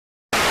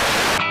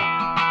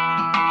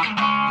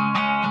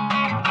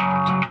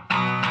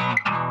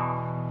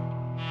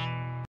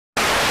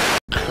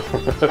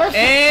And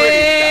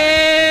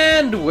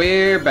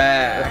we're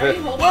back.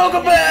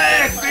 Welcome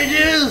back,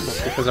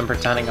 bitches! Because I'm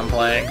pretending I'm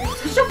playing.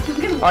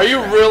 Are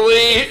you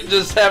really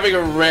just having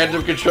a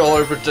random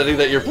controller pretending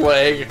that you're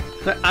playing?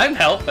 I'm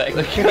helping.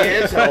 He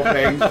is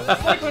helping.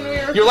 Like when we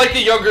were You're like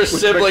the younger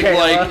sibling,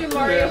 like...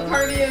 Mario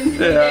Party and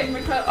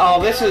Yeah.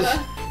 Oh, this is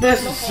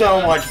so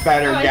much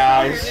better,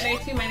 guys. Oh,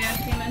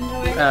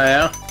 Oh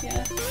yeah?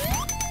 Yeah.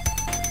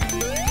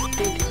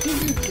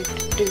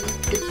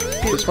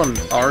 This one,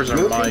 ours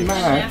or mine?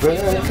 Like,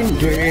 that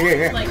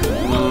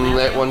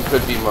one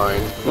could be mine.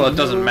 Well, it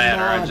doesn't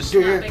matter. I just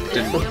didn't.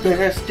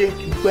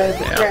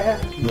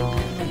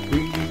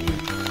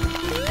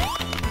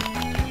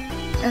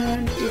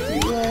 And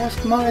if you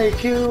ask Mike,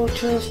 he'll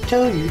just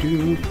tell you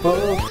to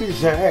fuck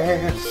his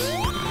ass.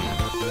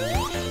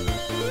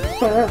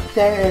 Fuck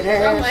that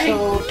ass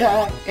so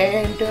tight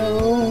and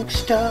don't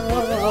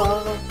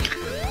stop.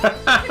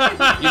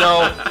 You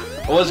know,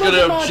 I was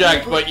gonna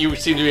object, but you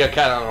seem to be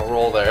kind of on a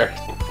roll there.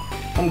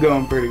 I'm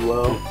going pretty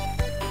well.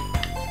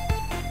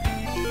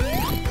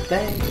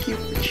 Thank you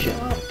for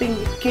shopping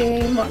the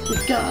game. We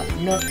got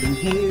nothing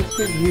here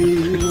for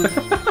you.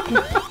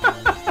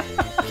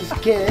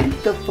 Just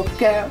get the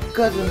fuck out,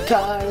 cause I'm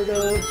tired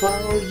of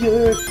all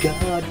your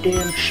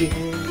goddamn shit.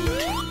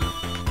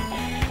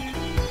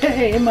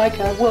 Hey Mike,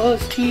 I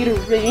was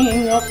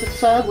teetering off the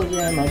side, what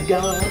am I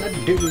gonna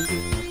do?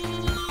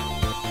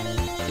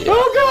 Yeah.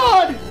 Oh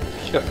god!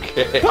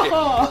 Okay.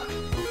 Oh,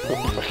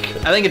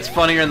 I think it's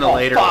funnier in the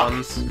later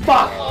ones.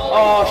 fuck!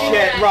 Oh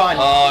shit, run!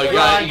 Oh, you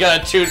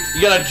got a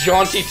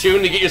jaunty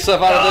tune to get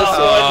yourself out of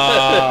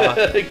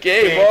this one.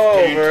 Game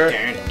over.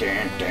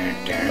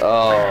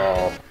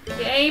 Oh.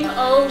 Game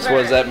over. So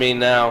what does that mean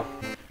now?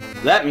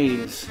 That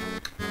means...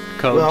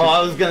 Code. Well, I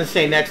was gonna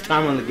say next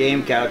time on the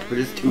game couch, but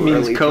it's too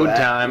means early code for that.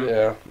 time.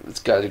 Yeah, it's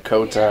got to do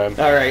code time.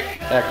 Alright,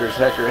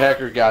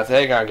 Hacker gods.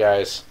 Hang on,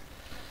 guys.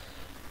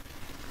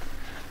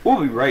 we'll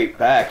be right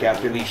back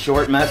after these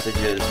short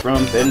messages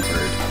from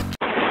Benford.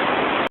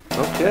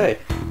 Okay.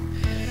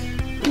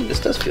 Ooh, this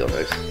does feel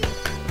nice.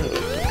 Ooh,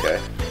 okay.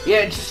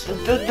 Yeah, just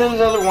those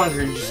other ones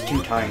are just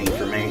too tiny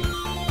for me.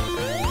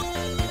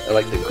 I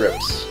like the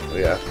grips.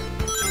 Yeah.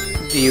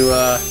 Do you,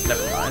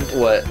 never mind.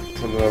 What?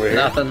 Something over here?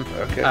 Nothing.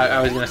 Okay.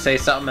 I was gonna say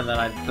something and then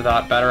I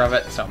thought better of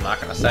it, so I'm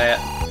not gonna say it.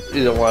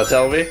 You don't want to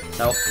tell me?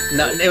 Nope.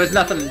 No, it was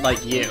nothing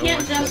like you. You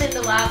can't jump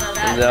into lava.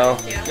 That No.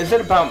 Is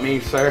it about me,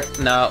 sir?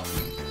 No.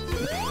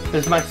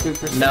 Is my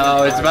super...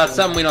 No, it's about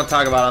something we don't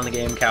talk about on the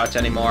game couch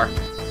anymore.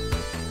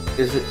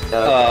 Is it...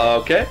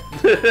 Okay.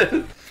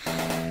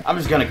 I'm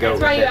just gonna go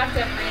That's why with you it. have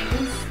to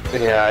have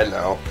rings. Yeah, I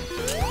know.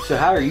 So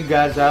how are you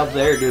guys out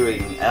there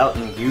doing out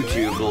in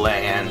YouTube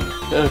land?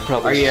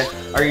 Probably.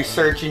 Are you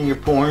searching your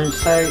porn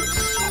sites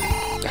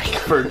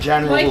for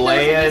General Like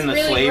Leia those in the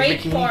really slave great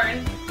bikini?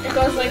 porn. It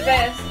goes like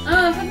this.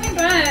 Oh, fuck my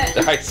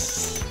butt.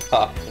 Nice.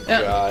 Oh,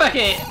 Yeah, God. fuck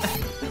it.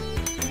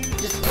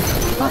 Just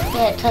fuck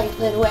that tight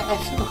little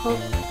asshole.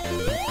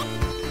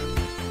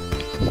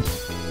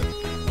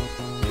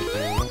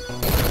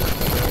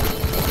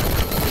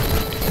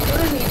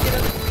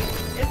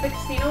 Is the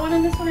casino one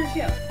in this one or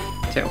two?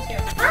 Two.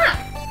 Ah!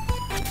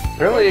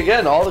 Apparently,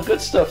 again, all the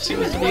good stuff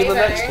seems to be in the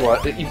next one.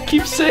 You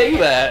keep saying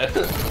that.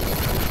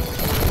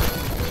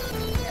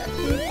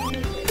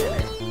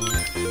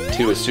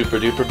 2 is super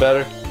duper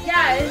better.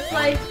 Yeah, it's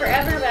like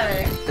forever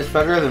better. It's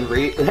better than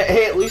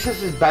Hey, at least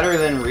this is better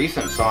than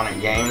recent Sonic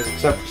games,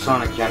 except for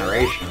Sonic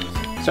Generations.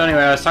 So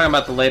anyway, I was talking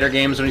about the later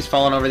games when he's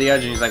falling over the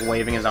edge and he's like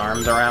waving his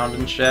arms around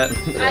and shit.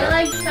 I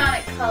like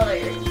Sonic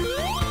Colors.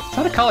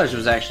 Sonic Colors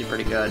was actually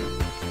pretty good.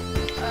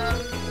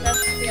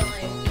 That's the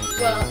only.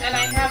 Well, and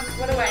I have.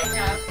 What do I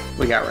have?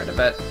 We got rid of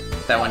it.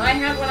 That one. I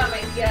have one on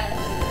my DS.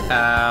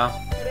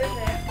 What is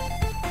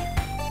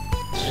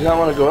it? Did you not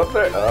want to go up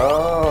there?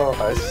 Oh,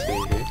 I see.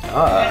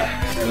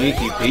 Ah,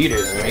 Sneaky Pete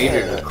has made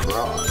it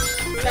across.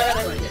 That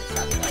other one did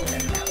something like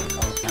that. That was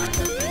called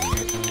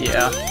Sonic.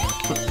 Yeah.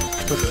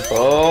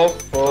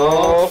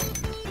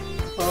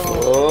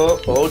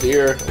 Oh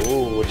dear.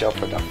 Oh, watch out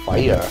for the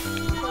fire.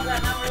 Was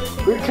that not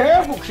really Be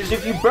careful, because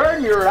if you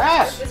burn your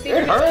ass, The it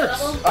secret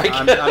hurts. level?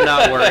 I'm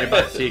not worried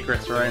about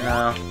secrets right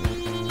now.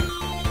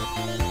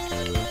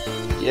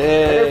 And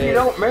if you Yay.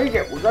 don't make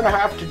it, we're gonna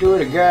have to do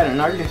it again,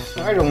 and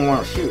I don't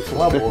want to shoot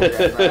level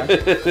again, man. I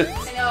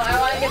know, I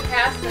want to get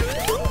past this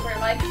where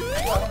my,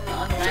 well,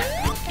 on the last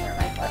one, where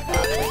my left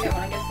off. Like, I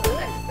want to get to the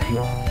next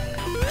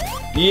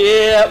thing.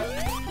 Yep.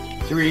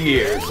 3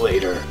 years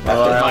later, Oh, after I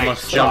Mike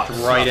almost jumped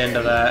stopped right sucking.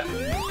 into that.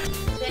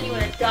 Then you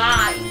would have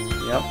died.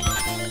 Yep.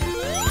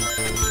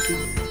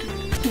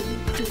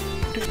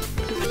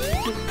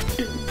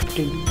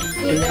 Dude,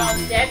 they're all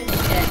dead and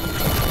shit.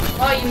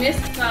 Oh, you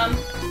missed some.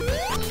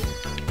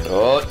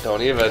 Oh,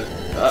 don't even.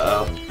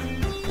 Uh-oh.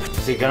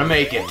 Is he gonna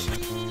make it?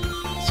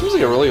 Seems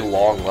like a really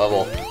long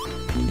level.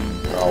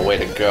 Oh, way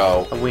to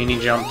go. A weenie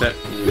jumped it.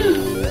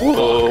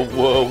 Whoa,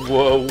 whoa,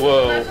 whoa,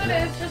 whoa. That's what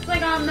it's just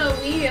like on the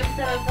Wii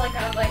instead of like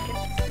a, like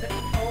it's the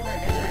controller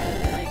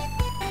different. Like,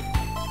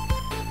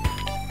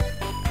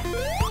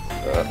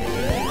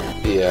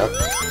 Yeah.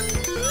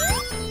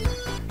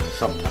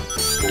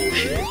 Sometimes.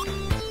 bullshit.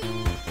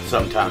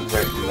 Sometimes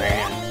there's a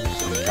man,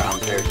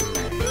 sometimes there's a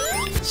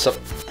man. So,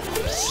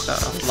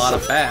 A lot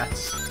of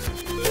bats.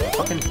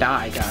 Fucking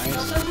die,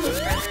 guys.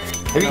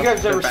 Have you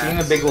guys ever seen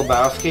The Big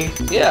Lebowski?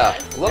 yeah,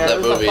 love Yeah, that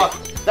it was a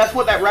movie. that's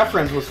what that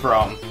reference was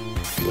from.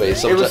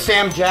 Wait, It was not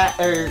Sam Jack.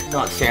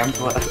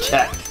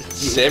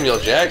 Samuel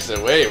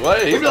Jackson. Wait,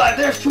 what? He'd be like,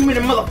 there's too many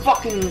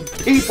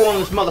motherfucking people on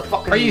this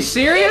motherfucking Are you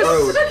serious?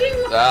 road.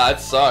 Ah, that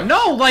sucks.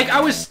 No, like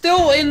I was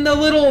still in the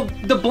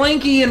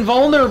Blanky and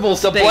vulnerable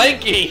The state.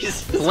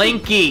 Blankies.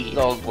 Blanky.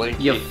 No, Blanky.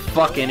 You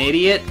fucking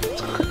idiot.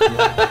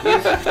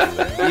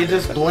 You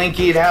just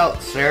blinkied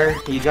out, sir.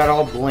 You got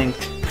all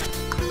blinked.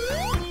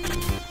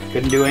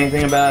 Couldn't do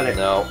anything about it.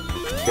 No.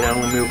 Could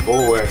only move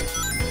forward.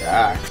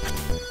 Ah.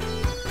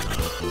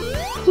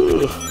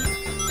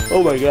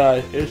 Oh my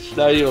god, it's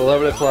not even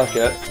 11 o'clock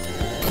yet.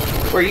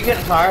 Were you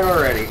getting tired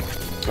already?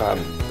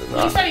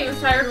 He said he was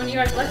tired when you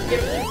guys left to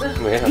get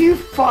pizza. Yeah. You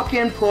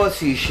fucking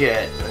pussy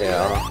shit.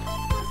 Yeah.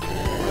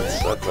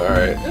 That's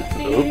alright.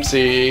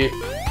 Oopsie.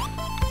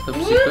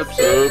 Oopsie.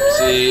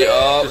 Oopsie, Oopsie.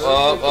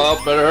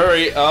 Up. Better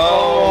hurry.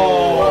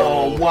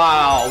 Oh,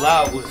 wow.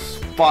 That was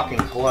fucking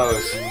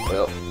close.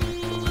 Well.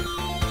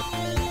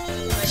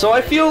 So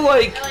I feel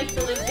like... I like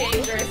to live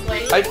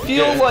dangerously. I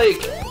feel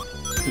like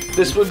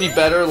this would be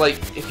better, like,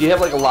 if you have,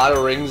 like, a lot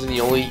of rings and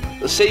you only...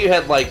 Let's say you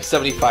had, like,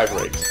 75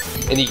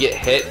 rings, and you get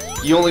hit,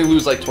 you only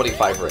lose, like,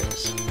 25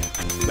 rings.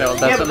 No,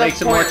 that's what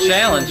makes it more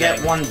challenging.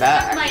 Get one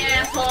back. My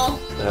asshole.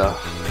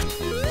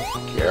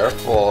 Ugh.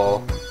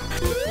 Careful.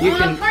 You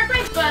can. Park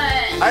my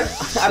butt. I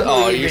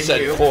Oh, believe you in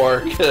said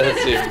pork.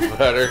 That's even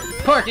better.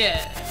 Pork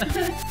it.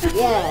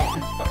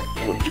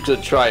 Yeah. We're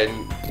gonna try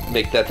and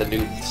make that the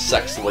new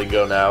sex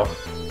lingo now.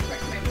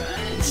 Park my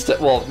butt.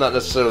 Well, not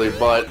necessarily,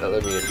 but I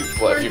mean, if you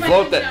Where's my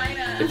float vagina?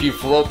 that, if you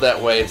float that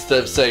way, instead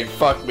of saying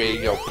 "fuck me,"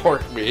 you know,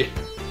 pork me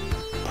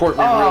real Oh, that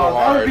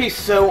hard. would be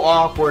so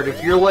awkward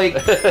if you're like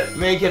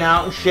making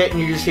out and shit and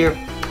you just hear,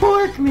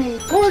 pork me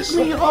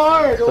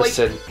hard. Like,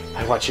 Listen,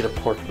 I want you to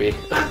pork me.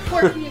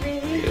 Pork me, baby.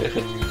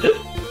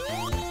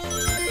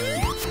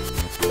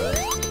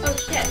 Oh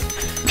shit.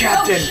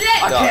 Captain, Oh,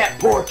 shit. I can't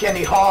pork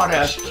any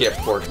harder. She can't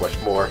pork much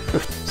more.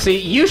 See,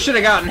 you should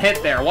have gotten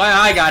hit there. Why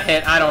I got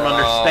hit, I don't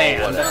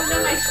understand. whatever.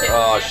 No, my shit.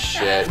 Oh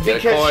shit! Get a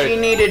Because coin. she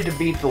needed to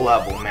beat the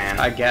level, man.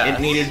 I guess.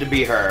 It needed to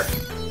be her.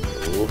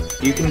 Ooh,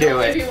 You can do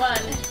it. Everyone.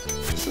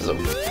 this is a.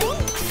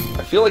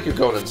 I feel like you're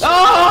going in circles.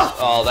 Ah!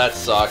 Oh, that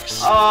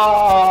sucks.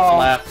 Oh.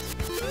 Left.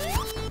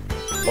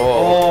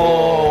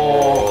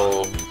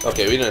 Oh.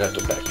 Okay, we didn't have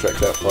to backtrack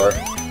that far.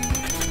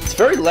 It's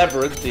very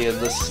labyrinthian,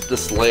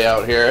 this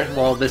layout here.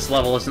 Well, this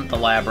level isn't the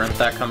labyrinth.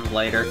 That comes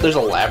later. There's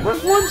a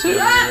labyrinth one too.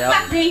 Ah,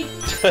 fuck me.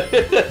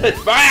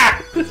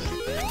 Ah!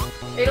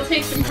 It'll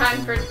take some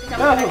time for it to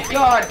become Oh, a second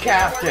God, nature.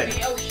 Captain.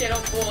 Oh shit,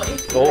 oh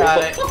boy.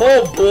 Got it.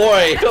 Oh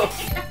boy!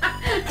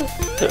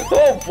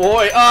 Oh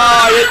boy!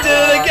 Oh, you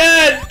did it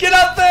again! Get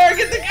up there!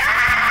 Get the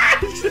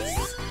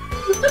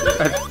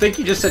I think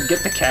you just said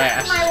get the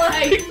cash. My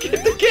life.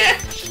 Get the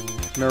cash!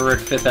 Remember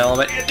Fifth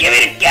Element? Give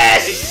me the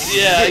cash!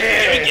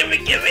 Yeah, give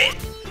me!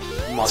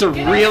 It's a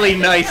really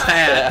nice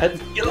hat.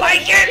 You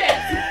like it?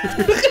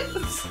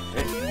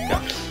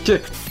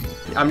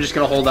 I'm just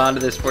gonna hold on to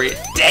this for you.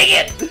 Dang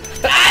it!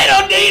 I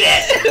don't need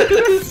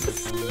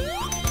it!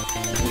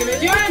 I'm gonna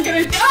do it, I'm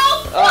gonna do it.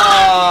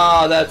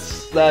 Oh, that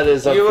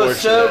is unfortunate. You were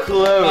so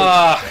close.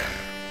 Ah,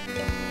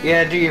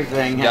 Yeah, do your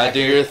thing. gotta Hacker. do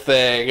your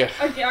thing.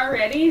 Okay,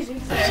 already? So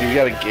you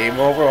got a game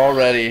over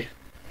already.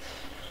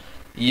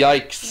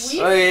 Yikes.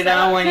 Okay,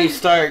 now when you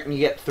start and you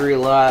get 3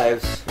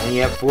 lives, and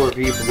you have 4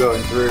 people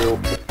going through,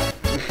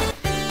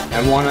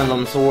 and one of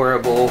them's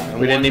horrible, and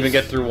We didn't one's- even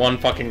get through one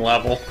fucking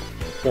level.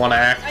 One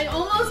act. I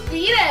almost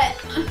beat it.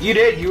 You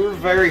did, you were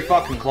very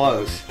fucking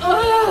close.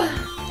 Ugh.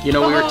 You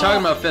know, we were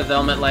talking about Fifth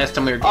Element last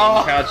time we were game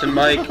Oh. couch and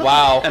Mike.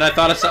 Wow. And I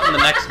thought of something the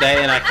next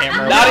day, and I can't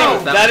remember. Not what it even,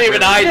 was. That not was even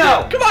really- I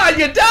No. did. Come on,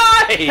 you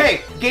died!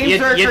 Hey,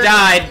 Gamezurkers. You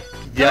died.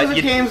 There was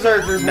a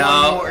Gamezurkers No,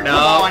 one more. Come no,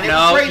 on, it was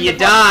no, great you to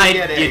fucking died.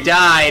 get it. You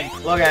died.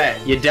 Look at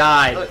it. You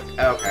died. Look,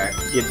 okay.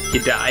 You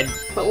died.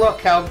 But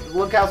look how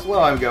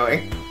slow I'm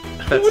going.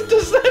 What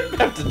does that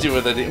have to do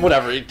with it?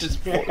 Whatever, it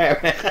just...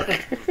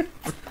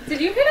 Did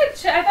you hit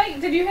a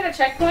did you hit a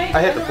checkpoint?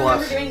 I hit the don't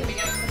remember plus. doing the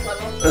beginning of this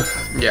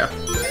level. Yeah.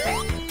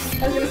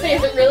 I was gonna say,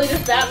 is it really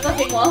just that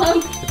fucking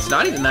long? It's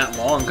not even that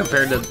long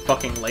compared to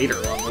fucking later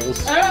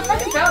levels. I don't know, it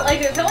fucking felt like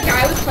it. It felt like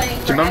I was playing.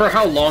 Do you remember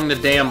how long the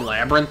damn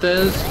labyrinth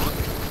is?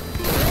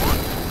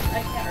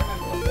 I can't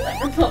remember what the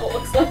labyrinth level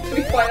looks like, to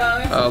be quite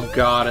honest. Oh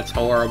god, it's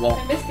horrible.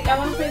 I missed I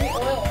want to play the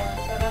oil one,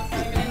 but that's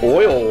not even in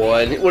Oil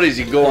one? What is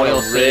he going Oil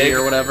on, City rig?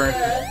 or whatever.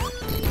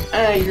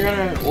 You're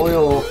gonna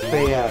oil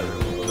pay out or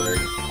whatever.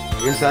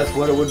 I guess that's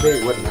what it would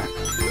be, wouldn't it?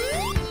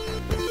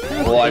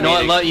 Well, I You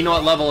know, mean, you know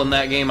what level in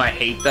that game I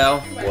hate though?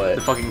 what?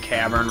 The fucking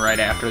cavern right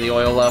after the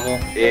oil level.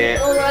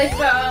 Yeah. Or like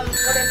what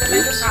is the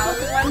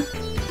Metropolitan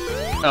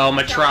one? Oh,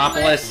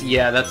 Metropolis?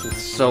 Yeah, that's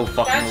so That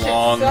fucking shit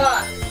long.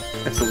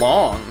 sucks. It's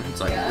long.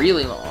 It's like Yeah.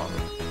 really long.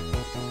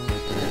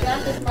 You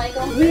got this,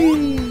 Michael. Don't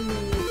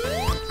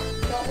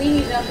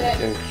leave,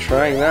 nothing. I'm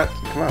trying that.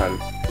 Come on.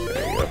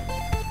 There you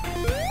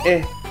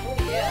Oh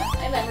yeah,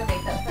 I never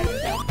make that second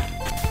jump.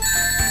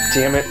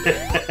 Damn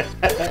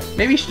it.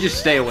 Maybe you should just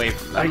stay away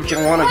from I them.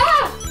 don't want to.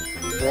 Ah!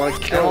 I want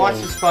to And kill watch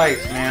him. the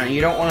spikes, man. You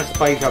don't want to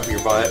spike up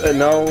your butt.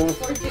 No.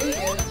 Or do you?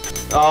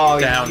 Oh,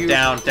 Down, you,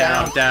 down.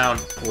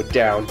 We're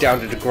down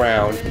to the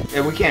ground.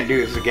 Yeah, we can't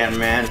do this again,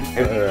 man.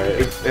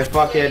 Alright. If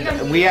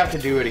fucking we have to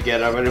do it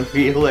again, I'm gonna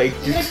be like,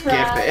 just skip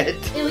it.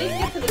 At least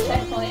get to the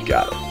checkpoint.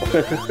 Got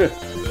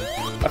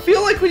him. I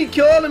feel like when you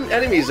kill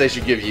enemies, they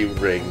should give you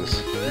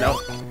rings. Nope.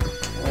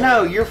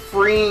 No, you're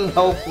freeing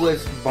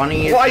helpless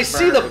bunnies. Well, I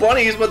see the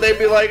bunnies, but they'd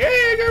be like, "Hey,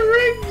 I got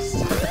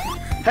rings."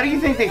 How do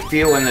you think they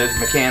feel when those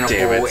Damn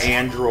mechanical it.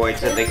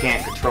 androids that they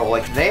can't control?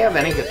 Like, do they have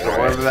any control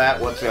Right. over that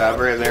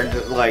whatsoever? They're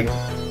just like,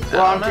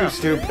 well, I'm too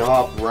stupid to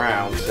hop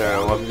around,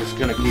 so I'm just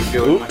gonna keep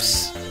doing my...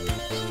 Oops.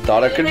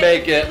 Thought I could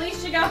make it. At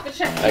least you got the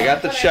checkpoint. I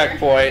got the whatever.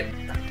 checkpoint.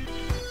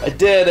 I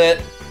did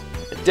it.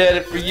 I did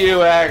it for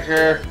you,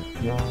 hacker.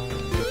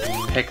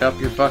 Pick up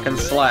your fucking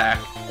slack.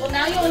 Well,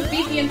 now you only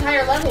beat the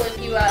entire level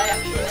if you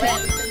actually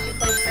win, since you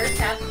played the first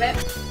half of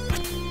it.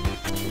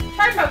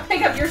 Talking about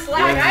pick up your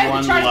slack, I had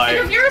One to try to life.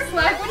 pick up your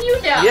slack when you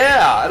died.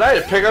 Yeah, and I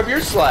had to pick up your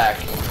slack.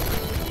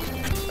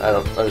 I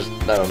don't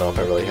know if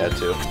I really had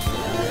to.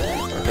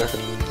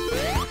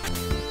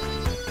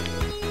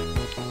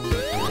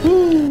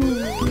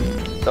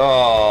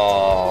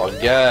 Oh,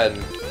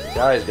 again.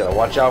 Guys, gotta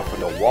watch out for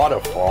the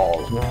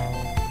waterfalls.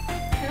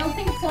 I don't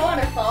think it's a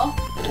waterfall.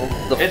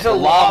 It's a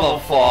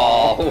lava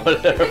fall.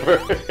 Whatever.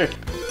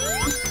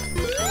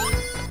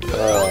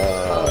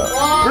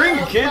 Bring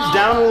your kids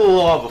down to the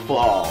lava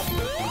fall.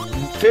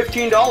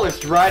 $15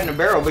 to ride in a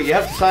barrel, but you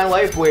have to sign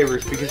life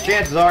waivers because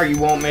chances are you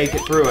won't make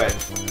it through it.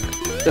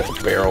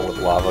 A barrel with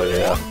lava,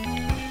 yeah.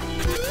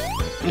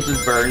 This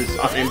is burns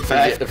on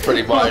impact. Yeah,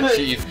 pretty much.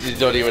 You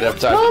don't even have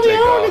time Mommy, to take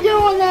I want to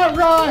off. go on that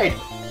ride.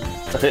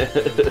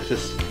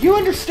 You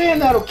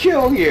understand that'll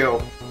kill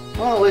you.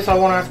 Well, at least I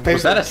won't have to pay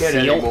Was for that the a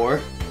kid seal? anymore.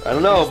 I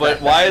don't know,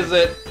 but why is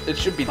it? It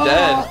should be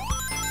dead.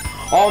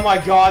 Oh my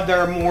god,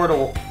 they're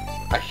immortal.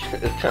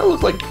 It kind of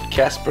looked like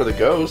Casper the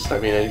Ghost. I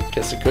mean, I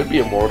guess it could be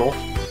immortal.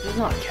 He's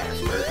not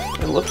Casper.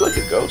 It looked like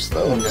a ghost,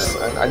 though.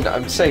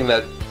 I'm saying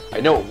that I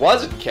know it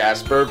wasn't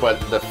Casper, but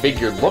the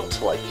figure looked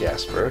like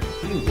Casper.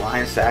 You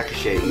lying sack of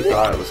shit. You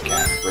thought it was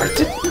Casper. I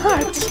did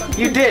not.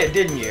 You did,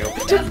 didn't you?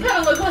 It does kind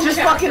of look like Just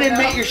a fucking castle,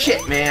 admit though. your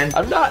shit, man.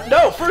 I'm not.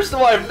 No, first of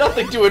all, I have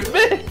nothing to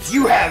admit.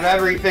 You have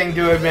everything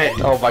to admit.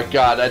 Oh my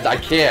god, I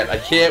can't. I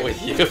can't with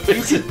you.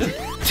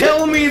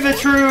 Tell me the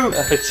truth.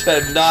 I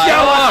said not. Show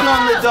us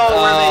on the door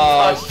where they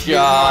touched you,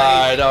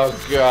 god.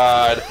 Oh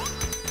god.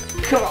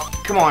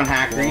 Come on,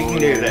 hacker. You can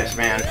do this,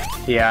 man.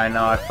 Yeah, I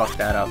know, I fucked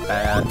that up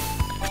bad.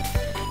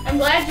 I'm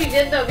glad you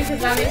did, though,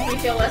 because that makes me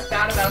feel less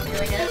bad about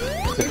doing it.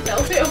 You feel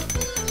too.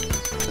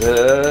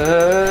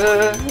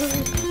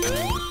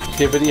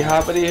 Hippity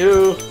hoppity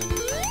hoo.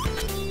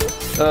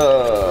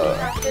 Oh,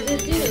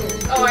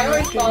 I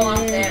always fall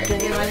off there. So I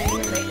didn't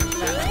even make it to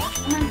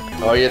that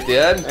one. Oh, you at the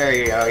end? There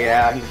you go.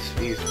 Yeah,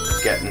 he's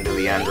getting to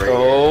the end right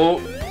Oh,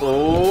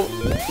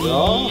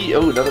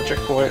 another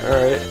checkpoint. All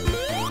right.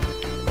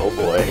 Oh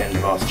here. boy. Getting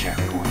the boss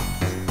checkpoint.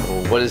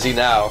 Oh, what is he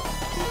now?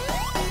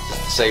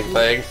 Just the same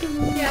thing.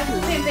 Yeah, it's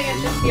the same thing.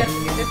 It's just you have to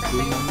do different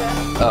things.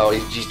 So. Oh,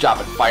 he's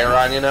dropping fire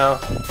on you now.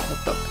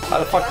 How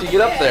the fuck do you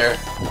get up there?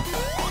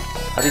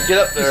 How do you get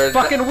up there? He's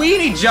fucking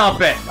weenie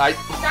jumping! Stop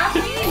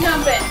weenie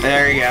jumping.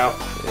 There you go.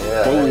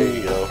 Yeah, there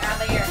you go.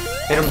 Out of here.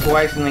 Hit him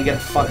twice and then get the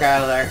fuck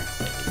out of there.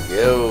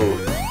 Yo.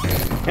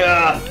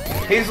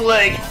 He's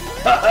like,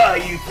 haha,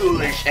 you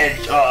foolish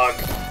hedgehog.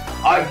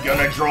 I'm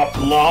gonna drop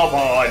lava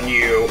on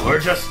you, or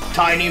just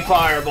tiny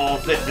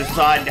fireballs that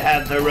decide to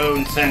have their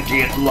own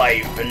sentient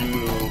life and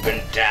move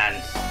and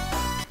dance.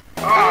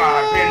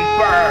 I've been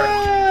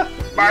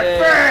burned. My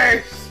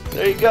Yay. face!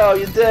 There you go.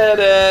 You did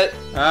it.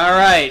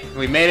 Alright,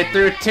 we made it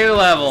through 2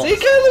 levels. See, he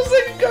kind of looks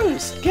like a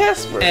ghost.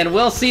 Casper. And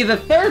we'll see the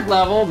 3rd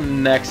level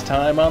next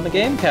time on the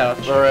Game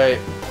Couch. All right.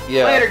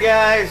 Yeah. Later,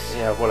 guys.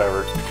 Yeah.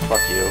 Whatever. Fuck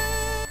you.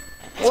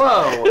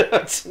 Whoa.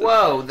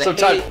 Whoa, the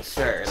Sometimes- hate,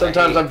 sir.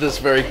 Sometimes I'm just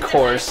very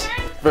coarse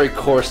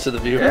to the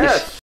viewers.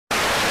 Yes.